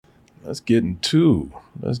let's get into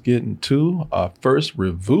our first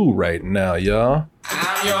review right now, y'all.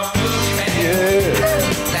 I'm your boogeyman. Yeah.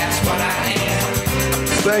 That's what I am.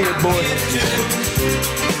 Sing it, boy.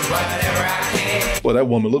 Whatever I can. Boy, that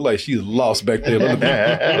woman looked like she's lost back there. Looked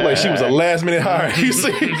like she was a last minute hire. You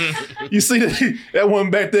see that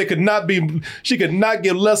woman back there could not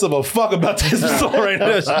give less of a fuck about this song right now.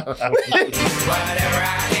 Whatever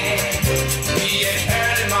I can. Be it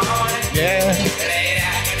early morning. Yeah. Late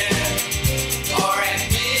afternoon. Or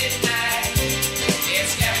at midnight.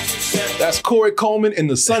 It's never too soon. That's Corey Coleman in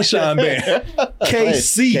the Sunshine Band.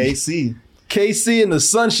 KC in the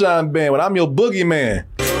Sunshine Band when I'm your boogeyman.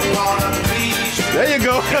 There you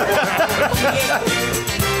go.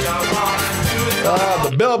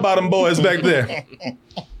 The bell-bottom boys back there.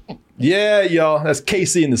 Yeah, y'all. That's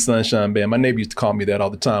KC in the Sunshine Band. My neighbor used to call me that all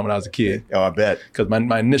the time when I was a kid. Oh, I bet. Because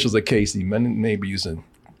my initials are KC. My neighbor used to,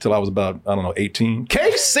 till I was about, 18.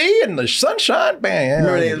 KC in the Sunshine Band.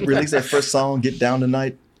 Remember they released that first song, Get Down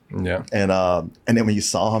Tonight? Yeah. And then when you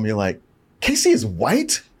saw him, you're like, KC is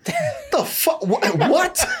white? The fuck?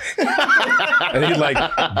 What? And he's like,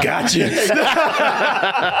 gotcha.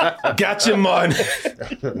 Gotcha, man.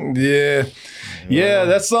 Yeah. Yeah,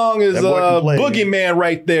 that song is Boogeyman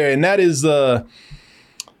right there. And that is, and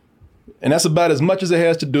that's about as much as it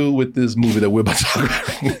has to do with this movie that we're about to talk about.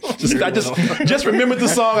 I just remembered the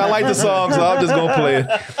song. I like the song, so I'm just going to play it.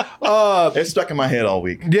 It's stuck in my head all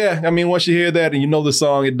week. Yeah, I mean, once you hear that and you know the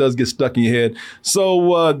song, it does get stuck in your head.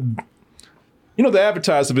 So, the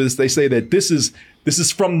advertiser for this, they say that this is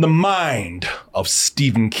from the mind of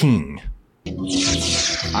Stephen King.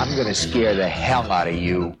 I'm going to scare the hell out of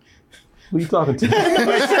you. Who are you talking to? Who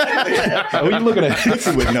are you looking at? He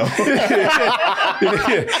would know.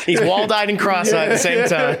 He's wall-eyed and cross-eyed at the same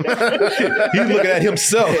time. He's looking at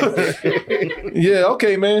himself. Yeah,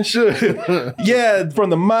 okay, man, sure. Yeah, from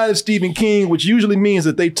the mind of Stephen King, which usually means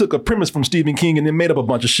that they took a premise from Stephen King and then made up a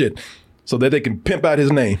bunch of shit so that they can pimp out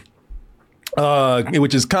his name.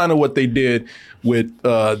 Which is kind of what they did with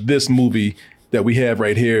this movie that we have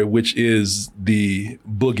right here, which is the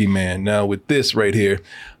Boogeyman. Now, with this right here,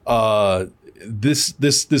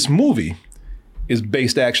 this movie is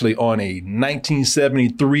based actually on a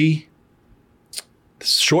 1973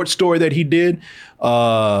 short story that he did.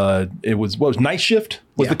 It was Night Shift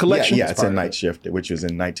was the collection. Yeah, it's in Night Shift, which was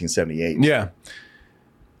in 1978. Yeah.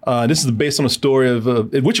 This is based on a story of,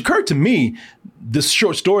 which occurred to me, this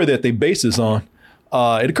short story that they base this on.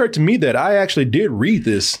 It occurred to me that I actually did read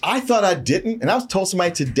this. I thought I didn't. And I was told somebody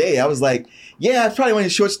today, I was like, yeah, it's probably one of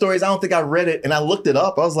his short stories. I don't think I read it. And I looked it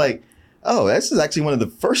up. I was like, oh, this is actually one of the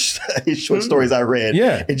first short stories I read.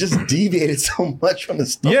 Yeah. It just deviated so much from the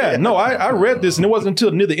story. Yeah, no, I read this and it wasn't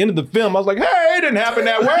until near the end of the film I was like, hey, it didn't happen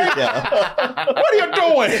that way. What are you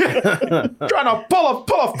doing? Trying to pull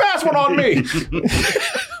a fast one on me.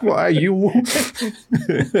 Why you?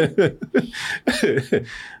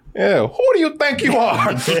 Yeah, who do you think you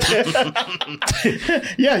are?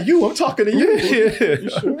 Yeah, you. I'm talking to you. Yeah.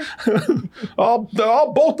 Sure?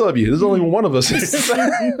 all both of you. There's only one of us.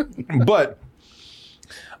 But,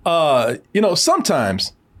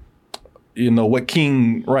 sometimes, what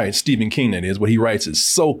King writes, Stephen King that is, what he writes is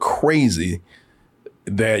so crazy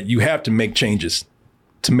that you have to make changes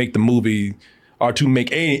to make the movie or to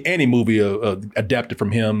make any movie adapted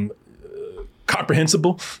from him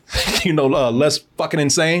comprehensible, less fucking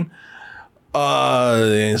insane.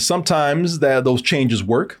 And sometimes those changes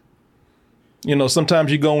work.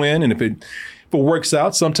 Sometimes you go in and if it works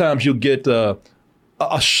out, sometimes you'll get a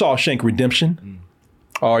Shawshank Redemption,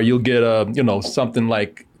 or you'll get something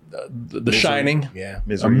like The Shining,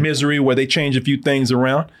 Misery, where they change a few things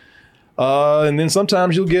around. And then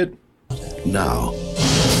sometimes you'll get Now,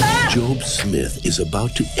 Job Smith is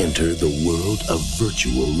about to enter the world of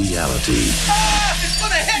virtual reality.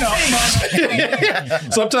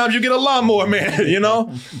 Sometimes you get a lawnmower man,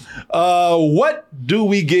 What do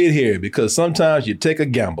we get here? Because sometimes you take a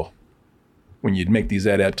gamble when you make these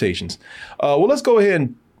adaptations. Well, let's go ahead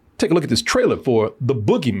and take a look at this trailer for The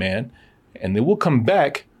Boogeyman, and then we'll come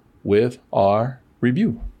back with our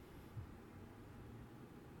review.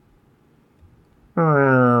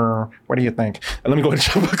 What do you think? Let me go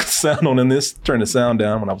ahead and put the sound on in this. Turn the sound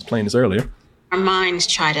down when I was playing this earlier. Our minds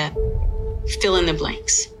try to fill in the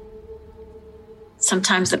blanks.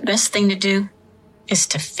 Sometimes the best thing to do is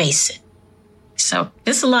to face it. So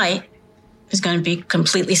this light is going to be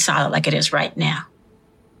completely solid like it is right now.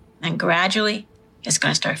 And gradually, it's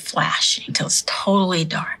going to start flashing until it's totally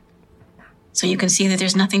dark. So you can see that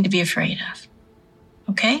there's nothing to be afraid of.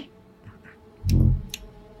 Okay?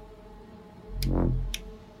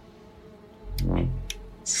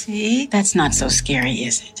 See? That's not so scary,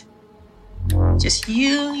 is it? Just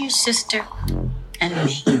you, your sister, and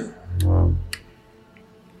me.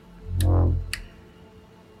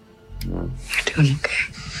 You're doing okay.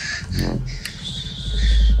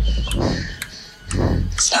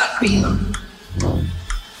 It's not real.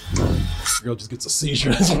 Girl just gets a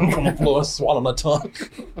seizure from the floor, swallowing her tongue.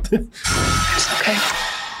 It's okay.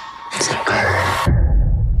 It's okay.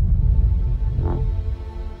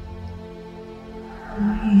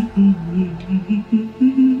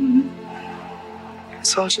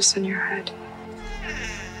 It's all just in your head.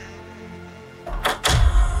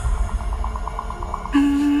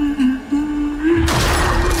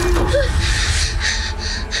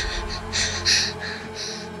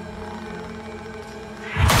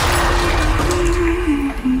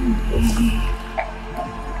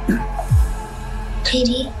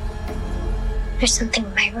 Katie, there's something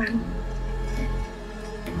in my room.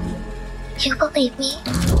 You believe me,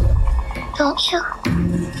 don't you?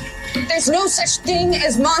 There's no such thing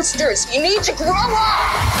as monsters. You need to grow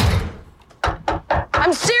up.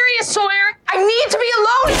 I'm serious, Sawyer. I need to be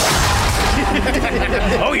alone.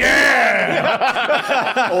 Oh yeah!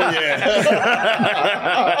 Oh yeah.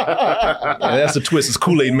 Yeah, that's the twist. It's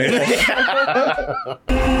Kool-Aid Man.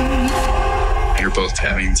 You're both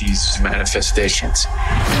having these manifestations.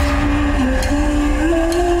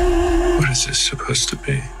 What is this supposed to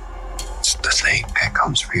be? It's the thing that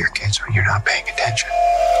comes for your kids when you're not paying attention.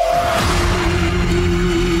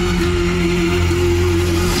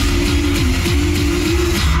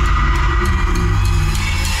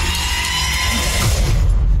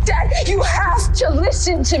 Dad, you have to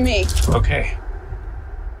listen to me. Okay.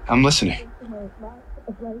 I'm listening.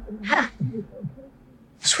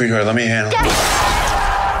 Sweetheart, let me handle it.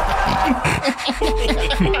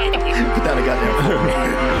 Put down a goddamn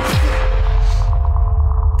phone.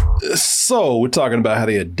 So we're talking about how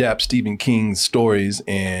they adapt Stephen King's stories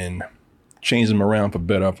and change them around for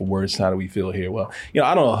better or for worse. How do we feel here? Well,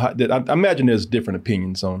 I don't know. I imagine there's different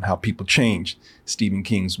opinions on how people change Stephen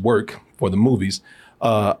King's work for the movies.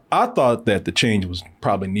 I thought that the change was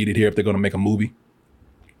probably needed here if they're going to make a movie.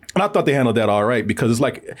 And I thought they handled that all right because it's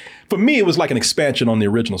like, for me, it was like an expansion on the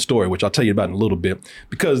original story, which I'll tell you about in a little bit.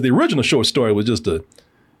 Because the original short story was just a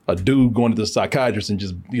dude going to the psychiatrist and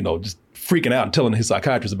just freaking out and telling his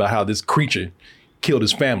psychiatrist about how this creature killed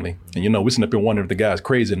his family. And, we're sitting up here wondering if the guy's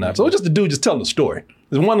crazy or not. So it's just a dude just telling the story.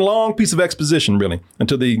 There's one long piece of exposition, really,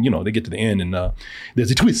 until they get to the end. And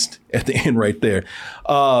there's a twist at the end right there.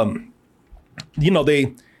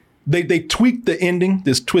 They tweaked the ending,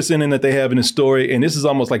 this twist ending that they have in the story, and this is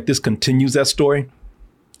almost like this continues that story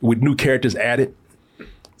with new characters added.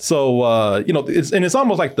 So it's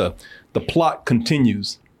almost like the plot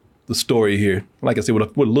continues the story here. Like I said,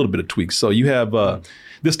 with a little bit of tweaks. So you have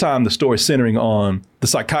this time the story centering on the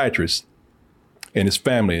psychiatrist and his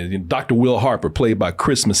family. Dr. Will Harper, played by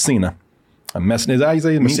Chris Messina. Is that how you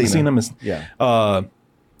say it? Messina? Yeah. And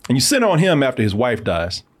you center on him after his wife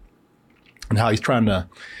dies and how he's trying to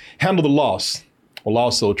handle the loss while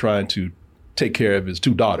also trying to take care of his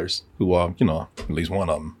two daughters who are, at least one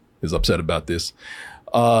of them is upset about this.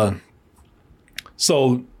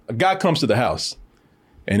 So a guy comes to the house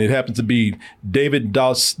and it happens to be David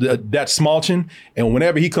that Smolchin. And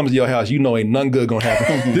whenever he comes to your house, ain't nothing good gonna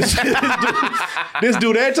happen. This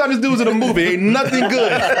dude, every time this dude's in a movie, ain't nothing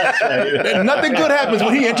good. And nothing good happens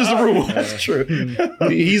when he enters the room. That's true.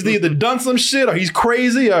 He's either done some shit or he's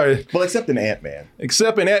crazy or... Well, except in Ant-Man.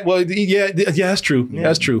 Well, yeah, that's true. Yeah.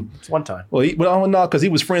 That's true. It's one time. Well, no, because he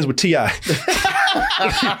was friends with T.I.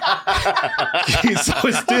 So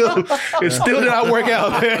it still did not work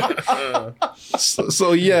out, man.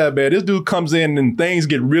 So yeah, man, this dude comes in and things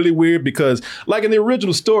get really weird because, like in the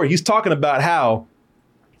original story, he's talking about how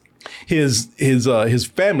his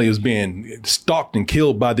family is being stalked and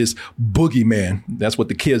killed by this boogeyman. That's what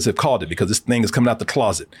the kids have called it because this thing is coming out the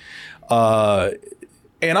closet.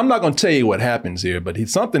 And I'm not going to tell you what happens here, but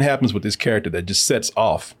something happens with this character that just sets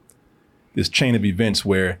off this chain of events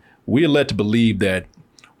where we're led to believe that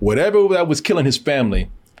whatever that was killing his family,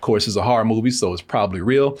 of course, is a horror movie, so it's probably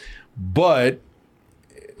real, but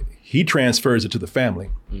he transfers it to the family.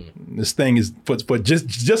 This thing is for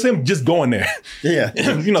just him just going there. Yeah,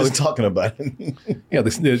 just talking about it. Yeah,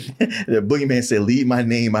 the boogeyman said, "Leave my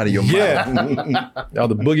name out of your mouth." Now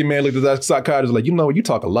the boogeyman looked at that psychiatrist like, you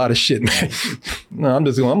talk a lot of shit, man. No, I'm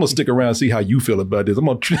gonna stick around and see how you feel about this. I'm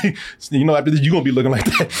gonna, after this, you're gonna be looking like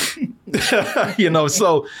that.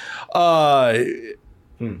 So,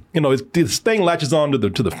 this thing latches on to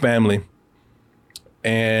the family,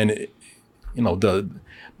 and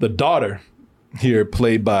the daughter here,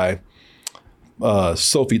 played by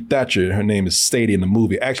Sophie Thatcher, her name is Sadie in the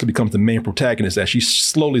movie, actually becomes the main protagonist as she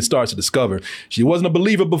slowly starts to discover. She wasn't a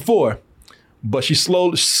believer before, but she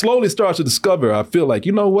slowly starts to discover, I feel like,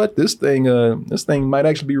 you know what, this thing might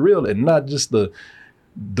actually be real and not just the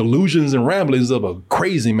delusions and ramblings of a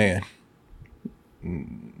crazy man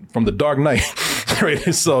from the Dark Knight.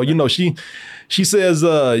 Right? So, she says,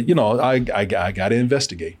 I got to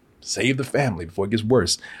investigate, save the family before it gets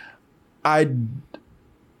worse. I'm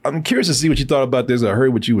curious to see what you thought about this. I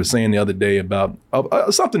heard what you were saying the other day about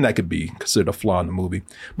something that could be considered a flaw in the movie.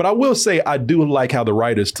 But I will say I do like how the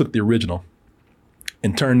writers took the original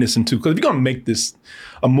and turned this into, because if you're going to make this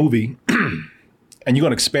a movie and you're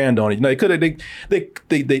going to expand on it, now,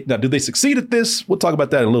 did they succeed at this? We'll talk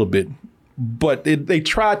about that in a little bit. But they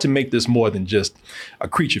tried to make this more than just a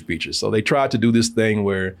creature feature. So they tried to do this thing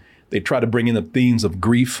where they tried to bring in the themes of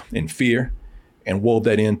grief and fear and weave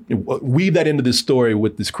that into this story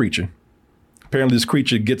with this creature. Apparently this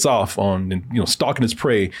creature gets off on, stalking its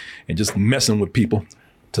prey and just messing with people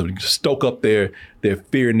to stoke up their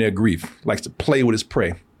fear and their grief. Likes to play with its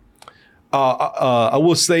prey. I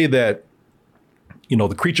will say that,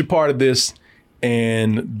 the creature part of this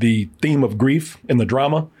and the theme of grief and the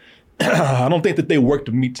drama, I don't think that they work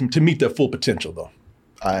to meet their full potential, though.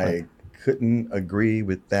 I couldn't agree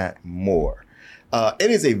with that more. It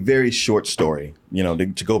is a very short story,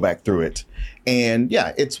 to go back through it. And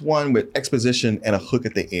yeah, it's one with exposition and a hook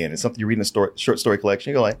at the end. It's something you read in a short story collection.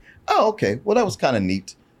 You go like, oh, okay, well, that was kind of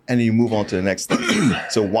neat. And then you move on to the next thing.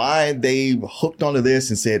 So why they hooked onto this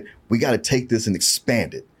and said, we got to take this and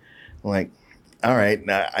expand it. I'm like, all right,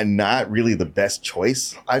 not really the best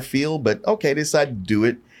choice, I feel, but okay, they decided to do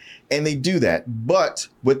it. And they do that. But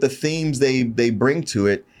with the themes they bring to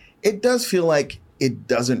it, it does feel like it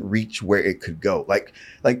doesn't reach where it could go. Like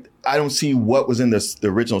I don't see what was in the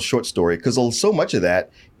original short story, because so much of that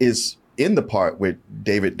is in the part with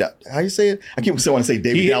David. How you say it? I keep want to say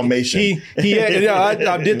David Dalmatian.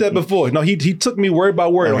 I did that before. No, he took me word by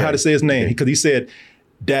word on how to say his name, because he said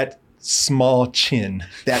that small chin.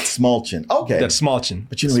 That small chin. Okay. That small chin.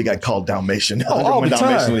 But he got called Dalmatian. All the Dalmatian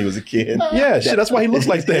time. when he was a kid. Yeah, shit, that's why he looks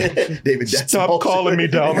like that. David, stop calling me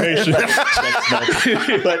Dalmatian.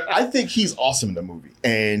 But I think he's awesome in the movie.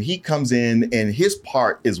 And he comes in, and his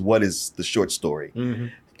part is what is the short story. Mm-hmm.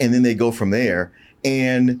 And then they go from there.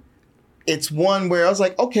 And it's one where I was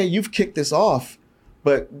like, okay, you've kicked this off,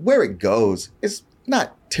 but where it goes, it's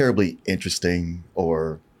not terribly interesting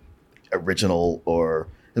or original or...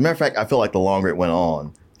 As a matter of fact, I feel like the longer it went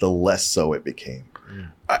on, the less so it became.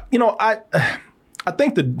 I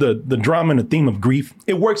think the drama and the theme of grief,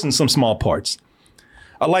 it works in some small parts.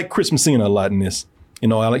 I like Chris Messina a lot in this. He's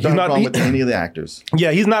not with any of the actors.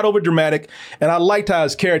 Yeah, he's not over dramatic, and I liked how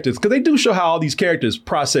his characters, because they do show how all these characters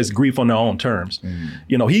process grief on their own terms.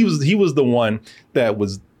 Mm. He was the one that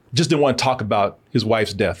just didn't want to talk about his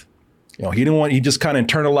wife's death. He just kind of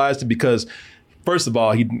internalized it because, first of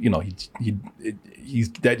all, he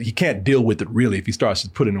can't deal with it really if he starts to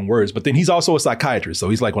put it in words. But then he's also a psychiatrist. So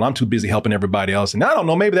he's like, well, I'm too busy helping everybody else. And I don't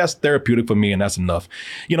know, maybe that's therapeutic for me and that's enough.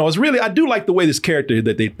 It's really, I do like the way this character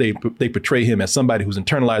that they portray him as somebody who's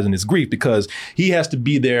internalizing his grief, because he has to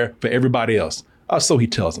be there for everybody else. So he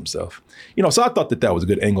tells himself, so I thought that was a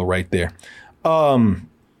good angle right there. The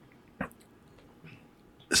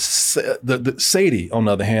Sadie, on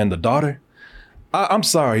the other hand, the daughter, I'm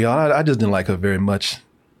sorry, y'all. I just didn't like her very much.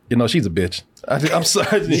 She's a bitch. I'm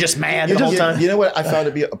sorry. You're just mad the whole time. You know what I found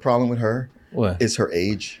to be a problem with her? What? Is her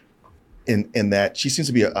age. In that she seems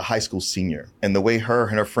to be a high school senior. And the way her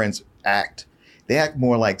and her friends act, they act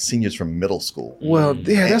more like seniors from middle school. Well,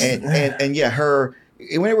 yeah, that's... And yeah, her...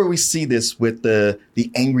 Whenever we see this with the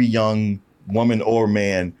angry young woman or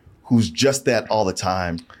man who's just that all the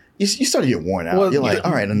time, you start to get worn out. Well, you're like,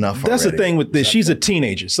 all right, enough That's already. The thing with this. She's a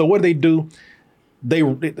teenager. So what do?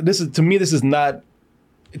 This is not...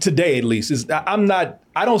 Today, at least,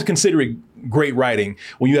 I don't consider it great writing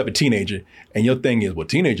when you have a teenager and your thing is, well,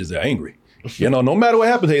 teenagers are angry. No matter what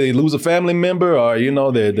happens, hey, they lose a family member or,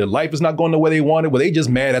 their life is not going the way they wanted. Well, they just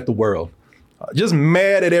mad at the world, just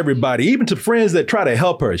mad at everybody, even to friends that try to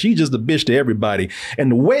help her. She's just a bitch to everybody.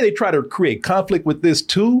 And the way they try to create conflict with this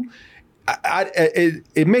too,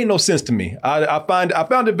 it made no sense to me. I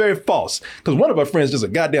found it very false, because one of our friends is just a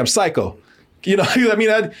goddamn psycho.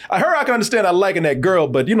 I can understand I liking that girl,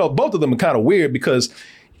 but both of them are kind of weird, because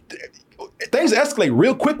things escalate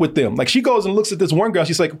real quick with them. Like she goes and looks at this one girl.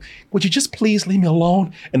 She's like, "Would you just please leave me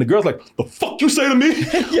alone?" And the girl's like, "The fuck you say to me?"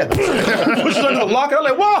 Yeah. Pushes her into the locker. I'm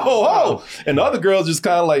like, "Whoa!" And the other girl's just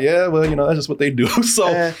kind of like, "Yeah, well, that's just what they do."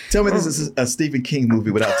 So tell me this is a Stephen King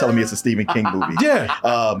movie without telling me it's a Stephen King movie. Yeah.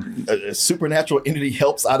 A supernatural entity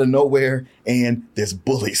helps out of nowhere, and there's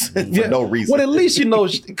bullies for no reason. Well, at least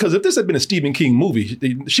because if this had been a Stephen King movie,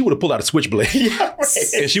 she would have pulled out a switchblade,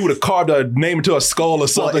 and she would have carved her name into her skull or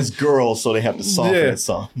something. Well, it's girls, so they have to soften it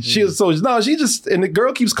some. She just, and the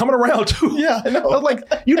girl keeps coming around too. Yeah, I know. I was like,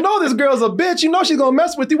 this girl's a bitch. She's gonna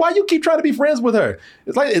mess with you. Why you keep trying to be friends with her?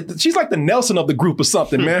 It's like she's like the Nelson of the group or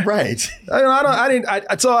something, man. Right. She's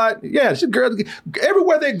girl.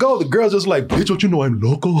 Everywhere they go, the girls just like, bitch, don't you know I'm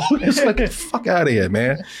local? It's like, fuck out of here,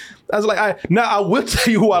 man. I was like, I will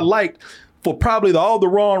tell you who I liked for probably all the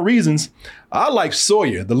wrong reasons. I like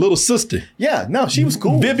Sawyer, the little sister. Yeah, no, she was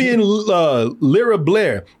cool. Vivian Lyra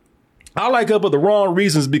Blair. I like her for the wrong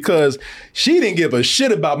reasons because she didn't give a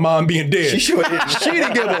shit about mom being dead. She sure didn't. She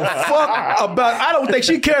didn't give a fuck about. I don't think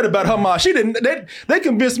she cared about her mom. She didn't. They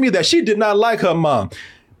convinced me that she did not like her mom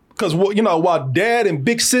because while dad and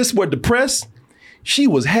big sis were depressed, she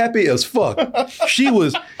was happy as fuck. She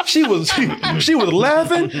was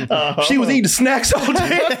laughing. She was eating snacks all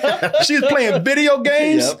day. She was playing video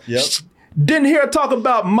games. Yep. Didn't hear her talk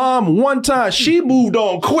about mom one time. She moved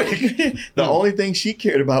on quick. The only thing she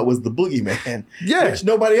cared about was the boogeyman, which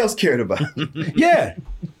nobody else cared about. Yeah.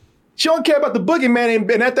 She don't care about the boogeyman,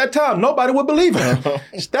 and at that time, nobody would believe her.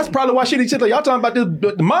 That's probably why she didn't like, y'all talking about this.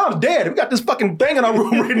 The mom's dead. We got this fucking thing in our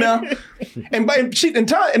room right now. And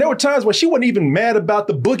there were times where she wasn't even mad about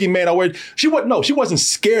the boogeyman. She wasn't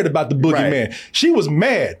scared about the boogeyman. Right. She was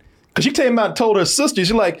mad. Because she came out and told her sister,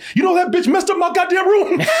 she's like, that bitch messed up my goddamn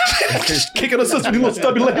room. She's kicking her sister with these little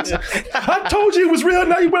stubby legs. I told you it was real.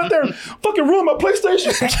 Now you went out there and fucking ruined my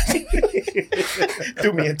PlayStation.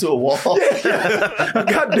 Threw me into a wall. Yeah.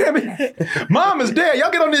 God damn it. Mom is dead. Y'all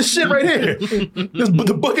get on this shit right here.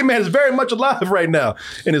 The boogeyman is very much alive right now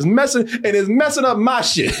and is messing up my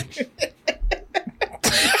shit.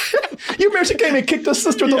 You remember she came and kicked her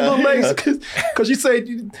sister with those little legs? Because she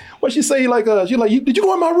said, what she say? Like, she's like, did you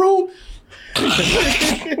go in my room?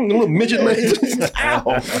 Little midget legs.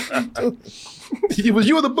 Ow. It was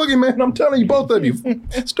you or the boogeyman. I'm telling you, both of you.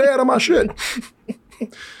 Stay out of my shit.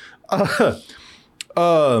 As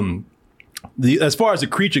far as the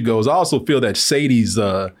creature goes, I also feel that Sadie's,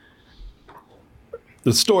 the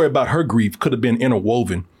story about her grief could have been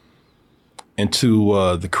interwoven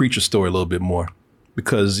into the creature story a little bit more.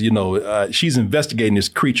 Because, she's investigating this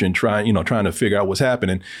creature and trying to figure out what's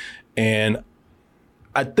happening. And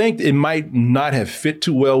I think it might not have fit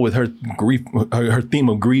too well with her grief, her theme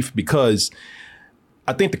of grief, because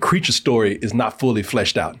I think the creature story is not fully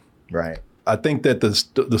fleshed out. Right. I think that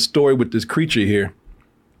the story with this creature here,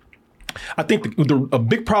 I think a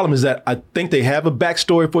big problem is that I think they have a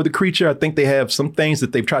backstory for the creature. I think they have some things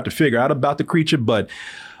that they've tried to figure out about the creature, but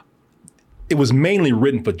it was mainly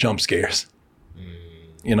written for jump scares.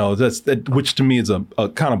 Which to me is a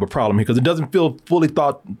kind of a problem here because it doesn't feel fully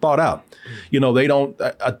thought out. They don't.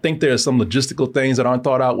 I think there's some logistical things that aren't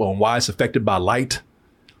thought out. Well, why it's affected by light.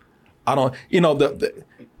 I don't.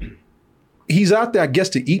 He's out there, I guess,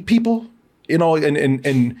 to eat people.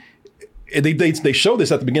 And they show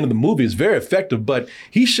this at the beginning of the movie. It's very effective, but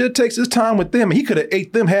he should take his time with them. He could have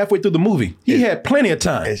ate them halfway through the movie. He had plenty of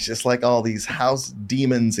time. It's just like all these house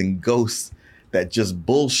demons and ghosts that just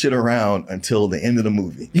bullshit around until the end of the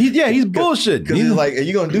movie. He's bullshit. Because he's like, are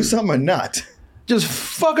you gonna do something or not? Just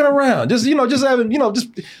fucking around. Just having,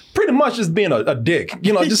 just pretty much just being a dick.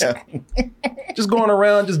 Just going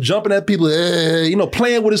around, just jumping at people,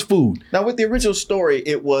 playing with his food. Now with the original story,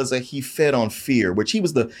 it was he fed on fear, which he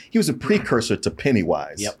was a precursor to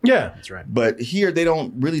Pennywise. Yep. Yeah. That's right. But here they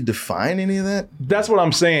don't really define any of that. That's what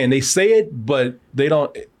I'm saying. They say it, but they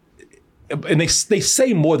don't. And they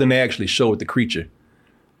say more than they actually show with the creature.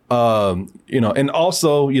 And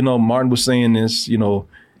also, Martin was saying this,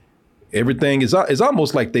 everything is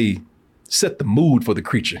almost like they set the mood for the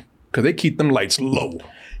creature because they keep them lights low.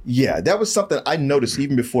 Yeah, that was something I noticed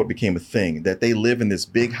even before it became a thing, that they live in this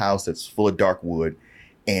big house that's full of dark wood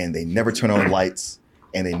and they never turn on lights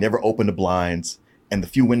and they never open the blinds. And the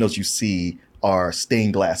few windows you see are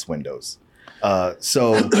stained glass windows.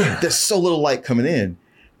 So there's so little light coming in.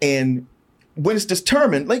 And when it's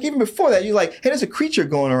determined, like even before that, you're like, hey, there's a creature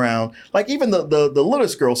going around. Like even the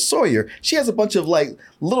littlest girl, Sawyer, she has a bunch of like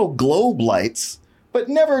little globe lights, but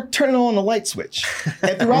never turning on a light switch.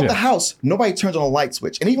 And throughout the house, nobody turns on a light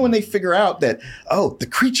switch. And even when they figure out that, the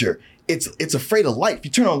creature, it's afraid of light. If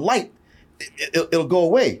you turn on light, it'll go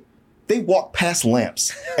away. they walk past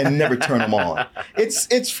lamps and never turn them on.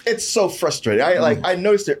 It's so frustrating. I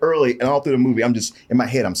noticed it early, and all through the movie, I'm just in my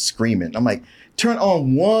head, I'm screaming. I'm like, turn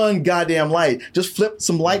on one goddamn light, just flip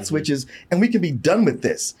some light switches, and we can be done with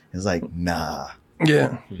this. It's like, nah.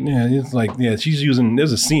 Yeah, it's like, she's using,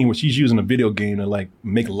 there's a scene where she's using a video game to like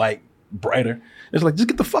make light brighter. It's like, just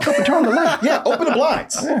get the fuck up and turn on the light. Yeah, open the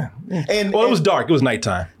blinds. Yeah. It was dark. It was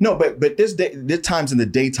nighttime. No, but there's times in the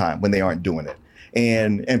daytime when they aren't doing it.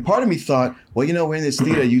 And part of me thought, well, we're in this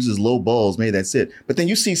theater that uses low bulbs, maybe that's it. But then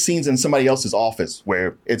you see scenes in somebody else's office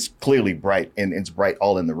where it's clearly bright, and it's bright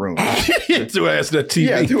all in the room. To ask the TV.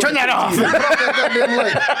 Yeah, turn that off.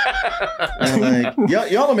 And like,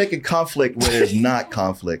 y'all are making conflict where there's not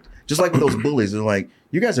conflict. Just like with those bullies, they're like,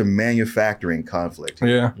 you guys are manufacturing conflict.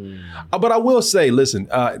 Yeah. But I will say, listen,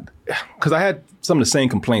 because I had some of the same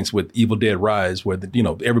complaints with Evil Dead Rise, where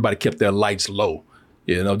everybody kept their lights low,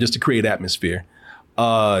 just to create atmosphere.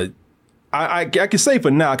 I can say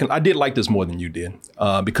for now, I did like this more than you did,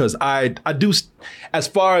 because I do, as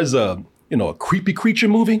far as a creepy creature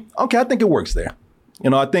movie. Okay, I think it works there.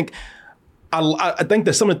 I think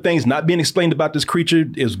that some of the things not being explained about this creature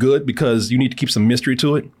is good, because you need to keep some mystery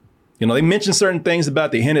to it. They mention certain things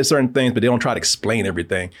about, they hint at certain things, but they don't try to explain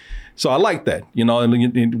everything. So I like that.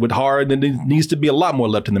 And with horror, then there needs to be a lot more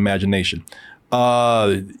left in the imagination.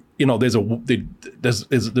 There's a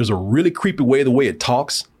really creepy way the way it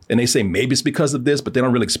talks, and they say maybe it's because of this, but they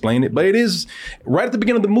don't really explain it. But it is right at the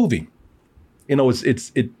beginning of the movie.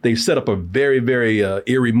 They set up a very, very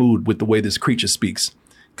eerie mood with the way this creature speaks.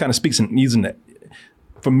 Kind of speaks in using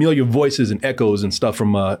familiar voices and echoes and stuff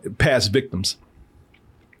from past victims.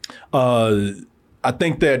 I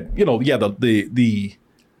think that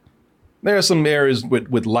there are some areas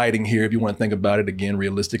with lighting here, if you want to think about it again,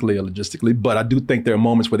 realistically or logistically. But I do think there are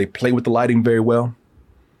moments where they play with the lighting very well.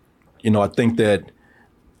 I think that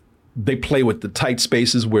they play with the tight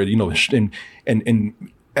spaces where, and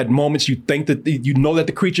at moments you think that that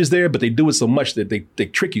the creature's there, but they do it so much that they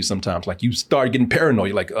trick you sometimes. Like you start getting paranoid.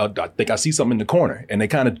 You're like, I think I see something in the corner. And they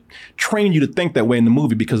kind of train you to think that way in the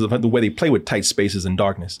movie because of the way they play with tight spaces and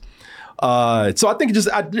darkness. So I think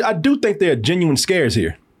I do think there are genuine scares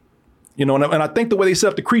here. And I think the way they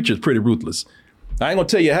set up the creature is pretty ruthless. I ain't gonna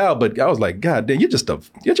tell you how, but I was like, God damn, you're just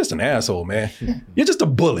an asshole, man. You're just a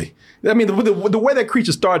bully. I mean, the way that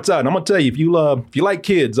creature starts out, and I'm gonna tell you, if you like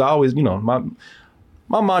kids, I always,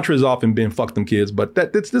 my mantra has often been fuck them kids, but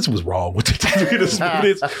this was wrong.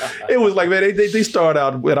 It was like, man, they start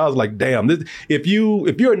out, and I was like, damn, if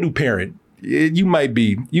you're a new parent, you might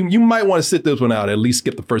want to sit this one out, at least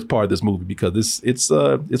skip the first part of this movie, because it's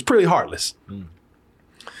pretty heartless.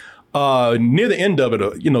 Near the end of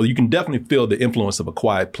it, you can definitely feel the influence of A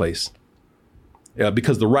Quiet Place,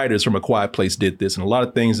 because the writers from A Quiet Place did this, and a lot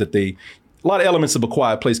of elements of A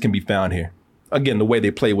Quiet Place can be found here. Again, the way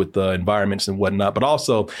they play with the environments and whatnot, but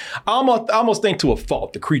also I almost think to a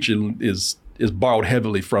fault the creature is borrowed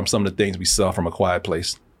heavily from some of the things we saw from A Quiet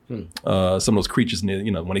Place. Some of those creatures,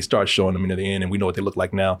 when they start showing them near the end, and we know what they look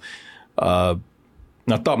like now. I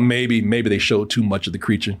thought maybe they showed too much of the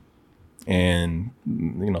creature. And,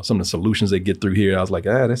 some of the solutions they get through here, I was like,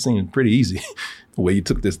 that seems pretty easy, the way you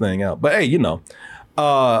took this thing out. But hey,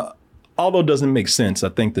 although it doesn't make sense, I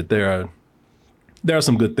think that there are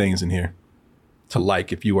some good things in here to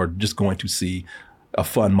like if you are just going to see a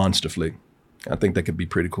fun monster flick. I think that could be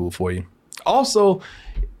pretty cool for you. Also,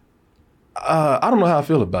 I don't know how I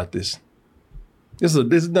feel about this. This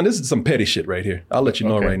is some petty shit right here. I'll let you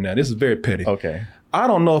know right now. This is very petty. Okay. I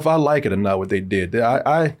don't know if I like it or not, what they did.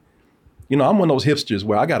 I'm one of those hipsters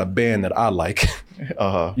where I got a band that I like.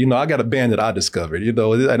 I got a band that I discovered,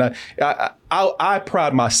 and I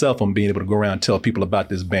pride myself on being able to go around and tell people about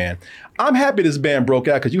this band. I'm happy this band broke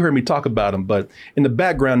out because you heard me talk about them, but in the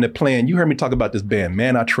background they're playing, you heard me talk about this band,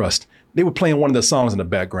 Man I Trust. They were playing one of their songs in the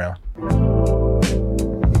background.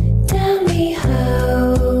 Tell me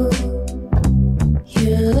how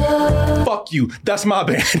you love. Fuck you. That's my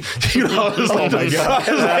band. Oh my God.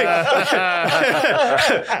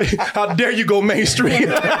 How dare you go mainstream?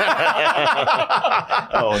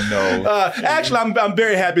 Oh no. Actually, I'm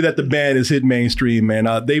very happy that the band has hit mainstream, man.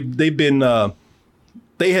 They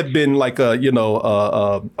have been like a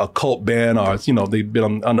cult band, or they've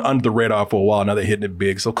been under the radar for a while. Now they're hitting it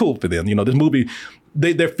big, so cool for them. This movie,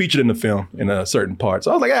 they're featured in the film in a certain part.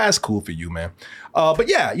 So I was like, that's cool for you, man. But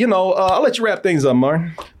yeah, I'll let you wrap things up,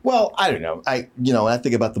 Martin. Well, I don't know. When I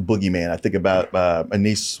think about the Boogeyman, I think about a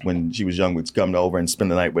niece when she was young would come over and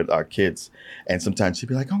spend the night with our kids, and sometimes she'd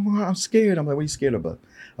be like, "Oh, I'm scared." I'm like, "What are you scared about?"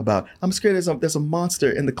 I'm scared there's a monster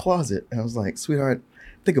in the closet. And I was like, "Sweetheart,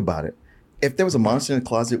 think about it. if there was a monster in the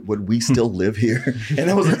closet, would we still live here? And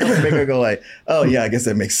that was enough to make her go like, oh yeah, I guess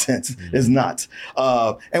that makes sense. It's not.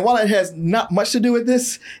 And while it has not much to do with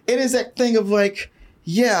this, it is that thing of like,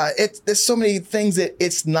 yeah, there's so many things that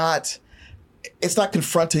it's not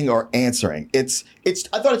confronting or answering. I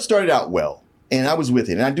thought it started out well, and I was with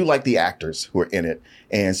it. And I do like the actors who are in it,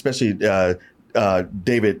 and especially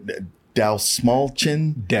David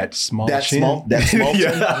Dastmalchian.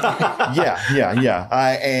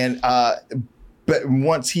 But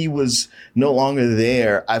once he was no longer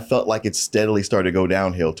there, I felt like it steadily started to go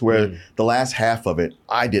downhill to where the last half of it,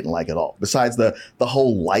 I didn't like at all. Besides the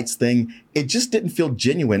whole lights thing, it just didn't feel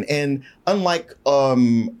genuine. And unlike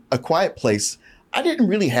A Quiet Place, I didn't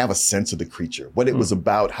really have a sense of the creature, what it was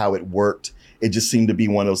about, how it worked. It just seemed to be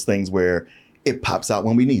one of those things where it pops out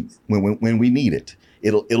when we need it.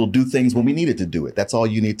 It'll do things when we need it to do it. That's all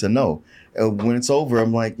you need to know. When it's over,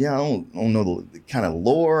 I'm like, yeah, I don't know the kind of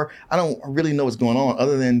lore. I don't really know what's going on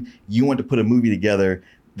other than you want to put a movie together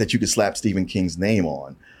that you could slap Stephen King's name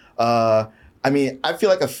on. I mean, I feel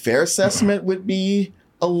like a fair assessment would be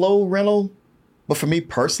a low rental. But for me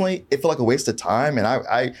personally, it felt like a waste of time.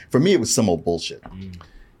 And for me, it was some old bullshit.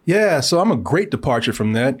 Yeah, so I'm a great departure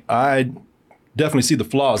from that. I definitely see the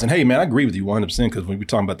flaws. And hey, man, I agree with you 100% because when we're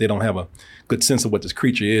talking about they don't have a good sense of what this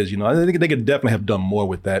creature is, I think they could definitely have done more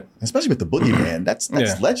with that. Especially with the boogeyman. That's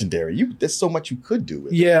legendary. There's so much you could do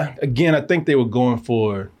with it. Yeah, again, I think they were going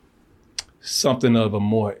for something of a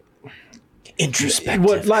more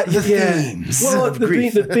introspective. Themes. Well,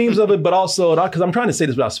 the themes of it, but also, because I'm trying to say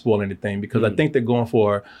this without spoiling anything, because I think they're going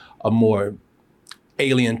for a more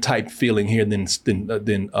alien type feeling here than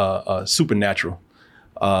supernatural.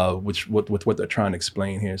 With what they're trying to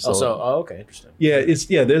explain here. So, okay, interesting. Yeah,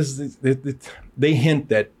 they hint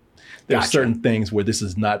that there are certain things where this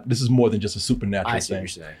is more than just a supernatural thing. I see what you're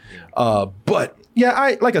saying. Yeah. But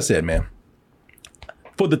yeah, like I said, man,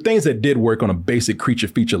 for the things that did work on a basic creature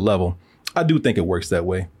feature level, I do think it works that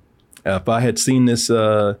way. If I had seen this in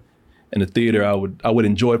the theater, I would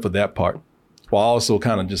enjoy it for that part, while also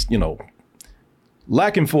kind of just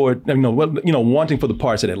lacking for it, wanting for the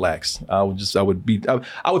parts that it lacks. I would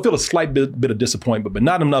feel a slight bit of disappointment, but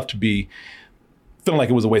not enough to be feeling like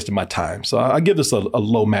it was a waste of my time. So I give this a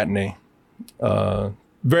low matinee,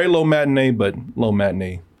 very low matinee, but low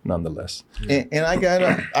matinee nonetheless. And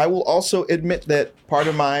I will also admit that part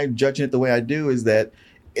of my judging it the way I do is that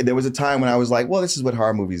there was a time when I was like, well, this is what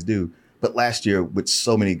horror movies do. But last year with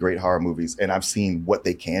so many great horror movies, and I've seen what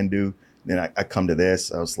they can do, then I come to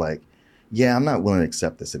this, I was like, yeah, I'm not willing to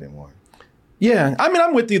accept this anymore. Yeah, I mean,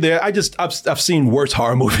 I'm with you there. I've seen worse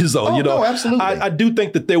horror movies though. No, absolutely. I do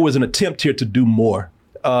think that there was an attempt here to do more.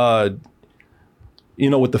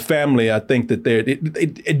 With the family, I think that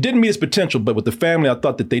it didn't meet its potential, but with the family, I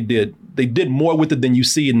thought that they did more with it than you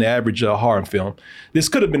see in the average horror film. This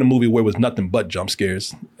could have been a movie where it was nothing but jump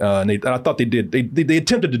scares. And I thought they did. They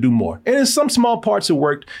attempted to do more, and in some small parts it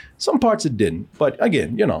worked, some parts it didn't. But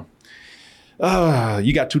again, you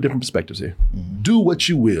got two different perspectives here. Mm-hmm. Do what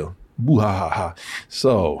you will. Boo ha ha ha.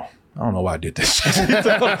 So I don't know why I did this.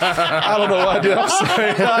 I don't know why I did. I'm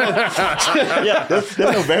sorry. Yeah, there's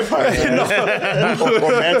no vampires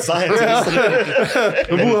or mad scientists.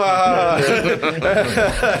 Boo ha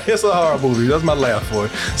ha. It's a horror movie. That's my laugh for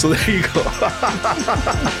it. So there you go.